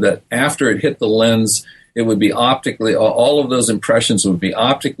assumed that after it hit the lens, it would be optically, all of those impressions would be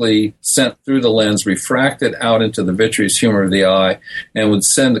optically sent through the lens, refracted out into the vitreous humor of the eye, and would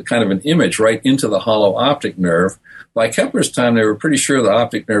send a kind of an image right into the hollow optic nerve. By Kepler's time, they were pretty sure the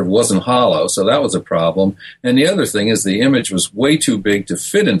optic nerve wasn't hollow, so that was a problem. And the other thing is the image was way too big to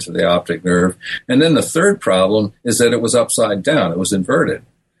fit into the optic nerve. And then the third problem is that it was upside down. It was inverted.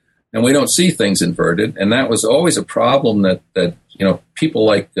 And we don't see things inverted, and that was always a problem that people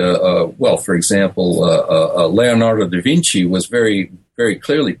like, for example, Leonardo da Vinci was very, very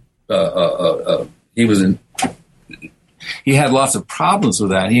clearly, he had lots of problems with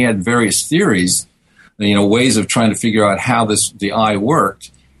that. He had various theories, ways of trying to figure out how the eye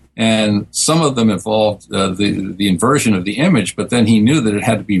worked, and some of them involved the inversion of the image, but then he knew that it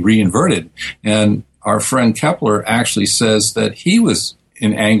had to be reinverted. And our friend Kepler actually says that he was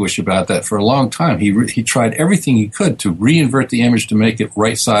in anguish about that for a long time. He tried everything he could to reinvert the image to make it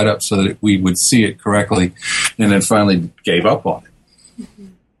right side up so that we would see it correctly, and then finally gave up on it. Mm-hmm.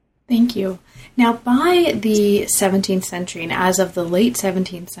 Thank you. Now, by the 17th century, and as of the late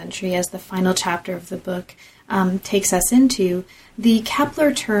 17th century, as the final chapter of the book takes us into, the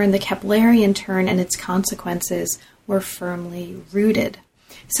Kepler turn, the Keplerian turn, and its consequences were firmly rooted.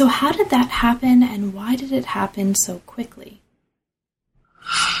 So how did that happen, and why did it happen so quickly?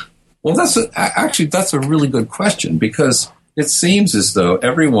 Well, that's a really good question, because it seems as though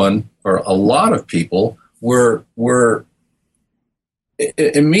everyone, or a lot of people, were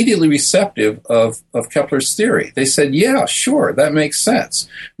immediately receptive of Kepler's theory. They said, yeah, sure, that makes sense.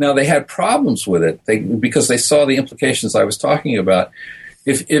 Now, they had problems with it because they saw the implications I was talking about.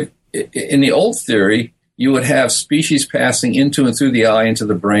 If in the old theory, you would have species passing into and through the eye, into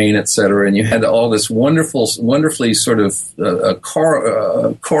the brain, et cetera, and you had all this wonderfully sort of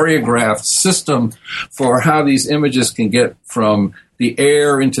choreographed system for how these images can get from the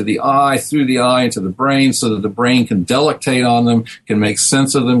air into the eye, through the eye into the brain, so that the brain can delectate on them, can make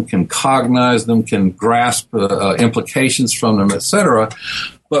sense of them, can cognize them, can grasp implications from them, et cetera.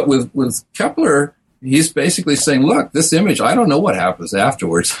 But with Kepler, he's basically saying, look, this image, I don't know what happens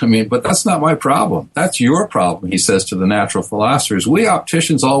afterwards. But that's not my problem. That's your problem, he says to the natural philosophers. We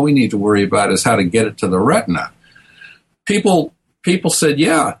opticians, all we need to worry about is how to get it to the retina. People said,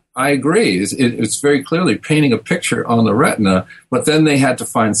 yeah, I agree. It's very clearly painting a picture on the retina, but then they had to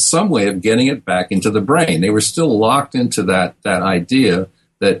find some way of getting it back into the brain. They were still locked into that idea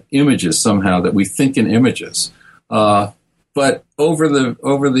that images somehow, that we think in images. But over the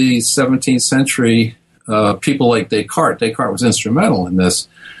 17th century, people like Descartes was instrumental in this,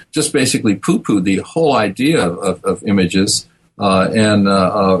 just basically poo-pooed the whole idea of images and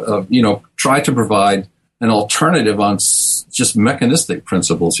tried to provide an alternative on just mechanistic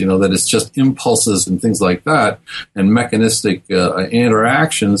principles, that it's just impulses and things like that, and mechanistic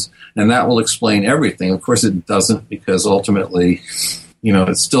interactions, and that will explain everything. Of course, it doesn't, because ultimately,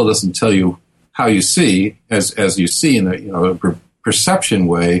 it still doesn't tell you how you see, as you see in a perception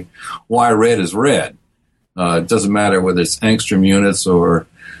way, why red is red. It doesn't matter whether it's angstrom units or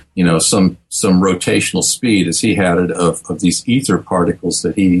some rotational speed, as he had it, of these ether particles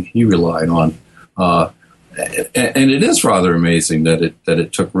that he relied on. And it is rather amazing that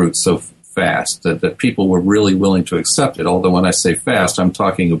it took root so fast, that people were really willing to accept it. Although when I say fast, I'm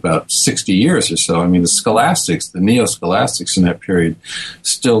talking about 60 years or so. The scholastics, the neo-scholastics in that period,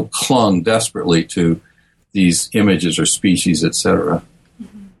 still clung desperately to these images or species, etc.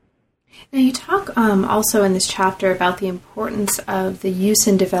 Mm-hmm. Now, you talk also in this chapter about the importance of the use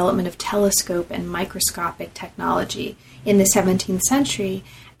and development of telescope and microscopic technology in the 17th century.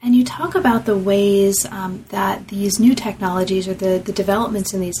 And you talk about the ways that these new technologies, or the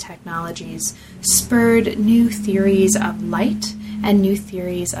developments in these technologies, spurred new theories of light and new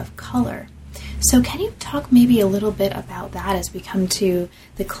theories of color. So can you talk maybe a little bit about that as we come to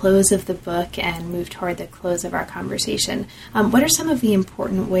the close of the book and move toward the close of our conversation? What are some of the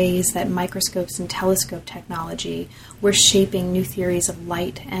important ways that microscopes and telescope technology were shaping new theories of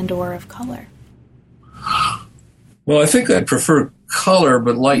light and or of color? Well, I think I'd prefer color,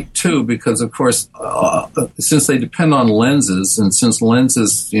 but light too, because of course, since they depend on lenses, and since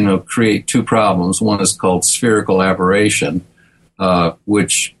lenses, create two problems. One is called spherical aberration,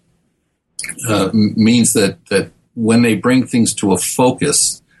 which means that when they bring things to a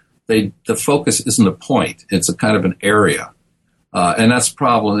focus, the focus isn't a point; it's a kind of an area, and that's a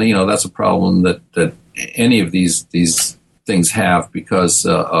problem. That's a problem that any of these things have, because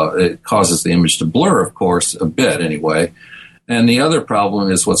it causes the image to blur, of course, a bit anyway. And the other problem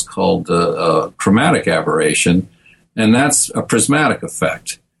is what's called chromatic aberration, and that's a prismatic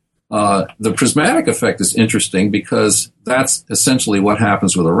effect. The prismatic effect is interesting because that's essentially what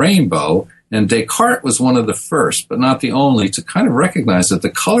happens with a rainbow. And Descartes was one of the first, but not the only, to kind of recognize that the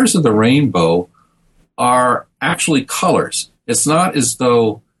colors of the rainbow are actually colors. It's not as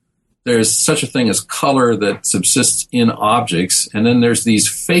though there's such a thing as color that subsists in objects, and then there's these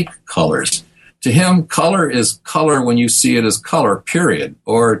fake colors. To him, color is color when you see it as color, period.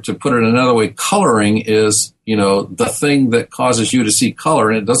 Or to put it another way, coloring is, the thing that causes you to see color,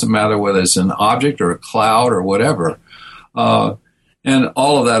 and it doesn't matter whether it's an object or a cloud or whatever. And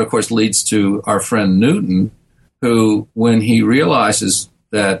all of that, of course, leads to our friend Newton, who, when he realizes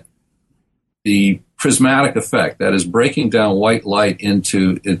that the prismatic effect, that is breaking down white light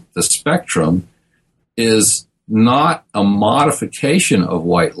into the spectrum, is not a modification of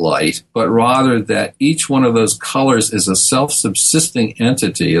white light, but rather that each one of those colors is a self-subsisting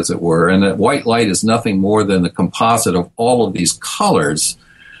entity, as it were, and that white light is nothing more than the composite of all of these colors,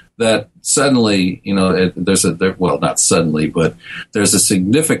 that suddenly, not suddenly, but there's a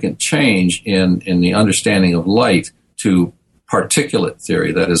significant change in the understanding of light to particulate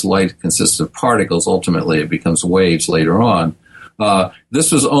theory. That is, light consists of particles. Ultimately, it becomes waves later on.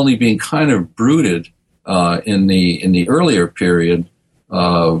 This was only being kind of brooded in the earlier period.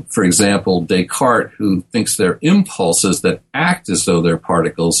 For example, Descartes, who thinks they're impulses that act as though they're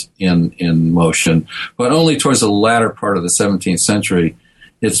particles in motion, but only towards the latter part of the 17th century,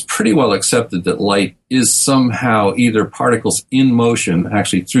 it's pretty well accepted that light is somehow either particles in motion,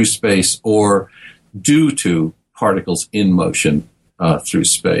 actually through space, or due to particles in motion through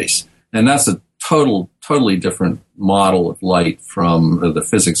space. And that's a totally different model of light from the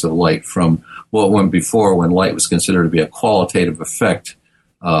physics of light from what went before, when light was considered to be a qualitative effect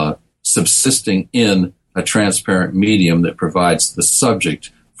subsisting in a transparent medium that provides the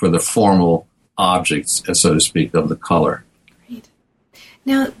subject for the formal objects, so to speak, of the color. Great.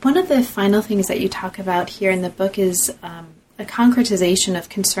 Now, one of the final things that you talk about here in the book is a concretization of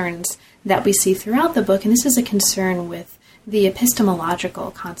concerns that we see throughout the book, and this is a concern with the epistemological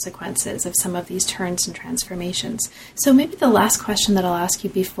consequences of some of these turns and transformations. So maybe the last question that I'll ask you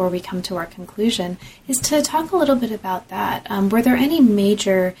before we come to our conclusion is to talk a little bit about that. Were there any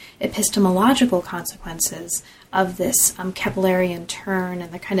major epistemological consequences of this Keplerian turn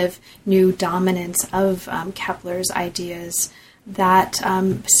and the kind of new dominance of Kepler's ideas that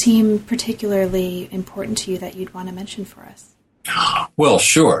seem particularly important to you that you'd want to mention for us? Well,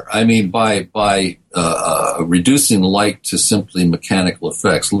 sure. I mean, by reducing light to simply mechanical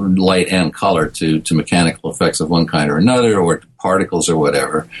effects, light and color to mechanical effects of one kind or another, or to particles or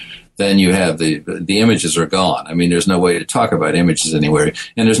whatever, then you have the images are gone. I mean, there's no way to talk about images anywhere,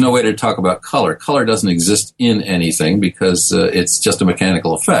 and there's no way to talk about color. Color doesn't exist in anything because it's just a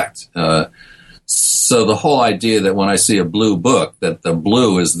mechanical effect. So the whole idea that when I see a blue book, that the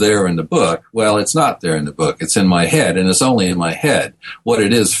blue is there in the book, well, it's not there in the book. It's in my head, and it's only in my head. What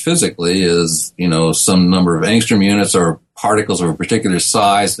it is physically is, some number of angstrom units or particles of a particular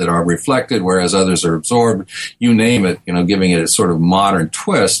size that are reflected, whereas others are absorbed. You name it, giving it a sort of modern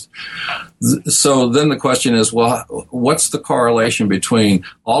twist. So then the question is, well, what's the correlation between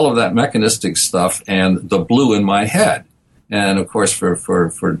all of that mechanistic stuff and the blue in my head? And of course, for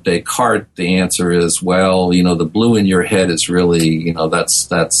Descartes, the answer is, well, the blue in your head is really, that's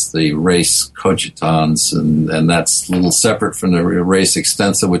the res cogitans, and that's a little separate from the res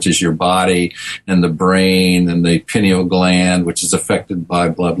extensa, which is your body and the brain and the pineal gland, which is affected by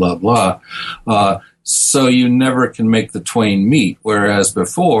blah, blah, blah. So you never can make the twain meet. Whereas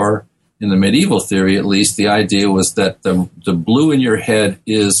before, in the medieval theory, at least, the idea was that the blue in your head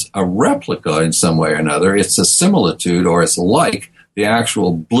is a replica in some way or another. It's a similitude, or it's like the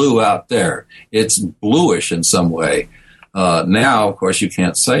actual blue out there. It's bluish in some way. Now, of course, you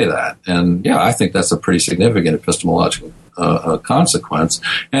can't say that. And yeah, I think that's a pretty significant epistemological consequence.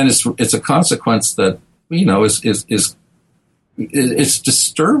 And it's a consequence that, is it's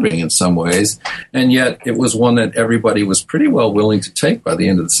disturbing in some ways, and yet it was one that everybody was pretty well willing to take by the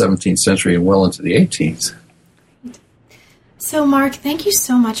end of the 17th century and well into the 18th. So, Mark, thank you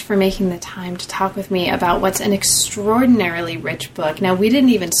so much for making the time to talk with me about what's an extraordinarily rich book. Now, we didn't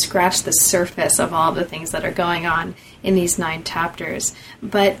even scratch the surface of all the things that are going on in these 9 chapters,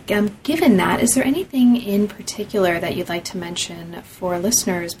 but given that, is there anything in particular that you'd like to mention for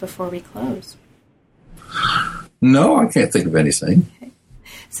listeners before we close? No, I can't think of anything. Okay.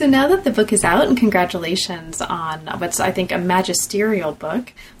 So now that the book is out, and congratulations on what's, I think, a magisterial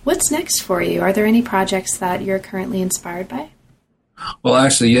book, what's next for you? Are there any projects that you're currently inspired by? Well,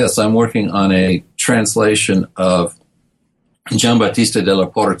 actually, yes. I'm working on a translation of Giambattista della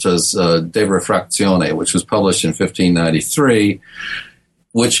Porta's De Refractione, which was published in 1593.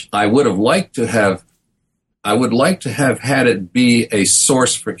 which I would like to have had it be a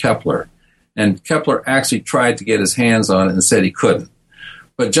source for Kepler. And Kepler actually tried to get his hands on it and said he couldn't.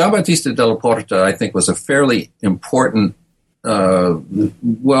 But Giambattista della Porta, I think, was a fairly important,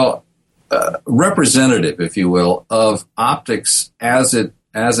 representative, if you will, of optics as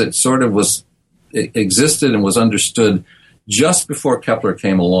it sort of existed and was understood just before Kepler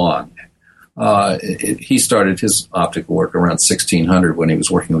came along. He started his optical work around 1600 when he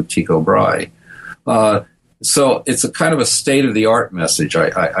was working with Tycho Brahe. So it's a kind of a state-of-the-art message,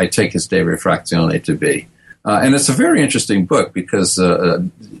 I take his De Refractione to be. And it's a very interesting book because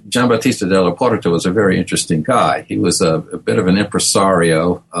Giambattista della Porta was a very interesting guy. He was a bit of an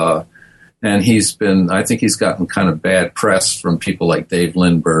impresario, and I think he's gotten kind of bad press from people like Dave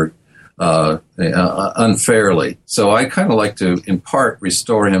Lindbergh unfairly. So I kind of like to, in part,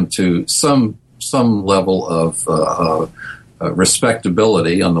 restore him to some level of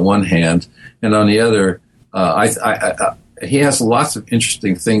respectability on the one hand, and on the other, he has lots of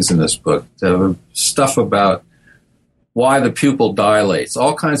interesting things in this book. Stuff about why the pupil dilates,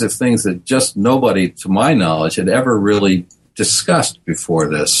 all kinds of things that just nobody, to my knowledge, had ever really discussed before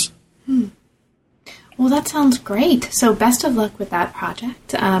this. Well, that sounds great. So best of luck with that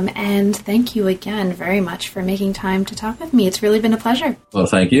project. And thank you again very much for making time to talk with me. It's really been a pleasure. Well,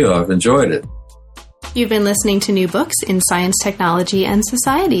 thank you. I've enjoyed it. You've been listening to New Books in Science, Technology, and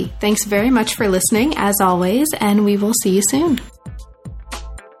Society. Thanks very much for listening, as always, and we will see you soon.